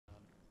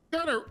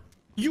Gunner,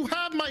 you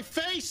have my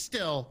face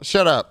still.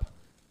 Shut up.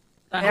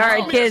 All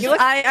right, kids.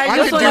 I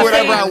can do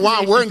whatever I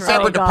want. We're in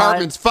separate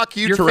departments. Fuck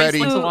you, Toretti. Your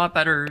face looks a lot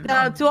better.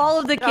 To all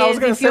of the kids,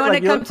 if you want to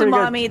come to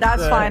mommy,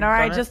 that's fine. All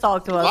right, just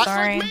talk to us. All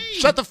right.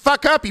 Shut the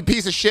fuck up, you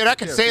piece of shit. I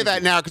can say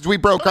that now because we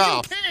broke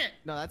off.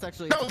 No, that's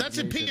actually. No, that's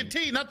in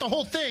P&T, not the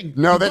whole thing.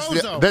 No,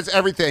 that's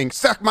everything.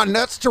 Suck my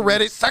nuts,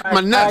 Toretti. Suck my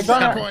nuts.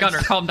 Gunner,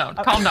 calm down.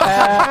 Calm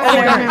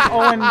down.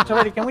 Owen,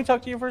 Toretti, can we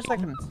talk to you for a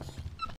second?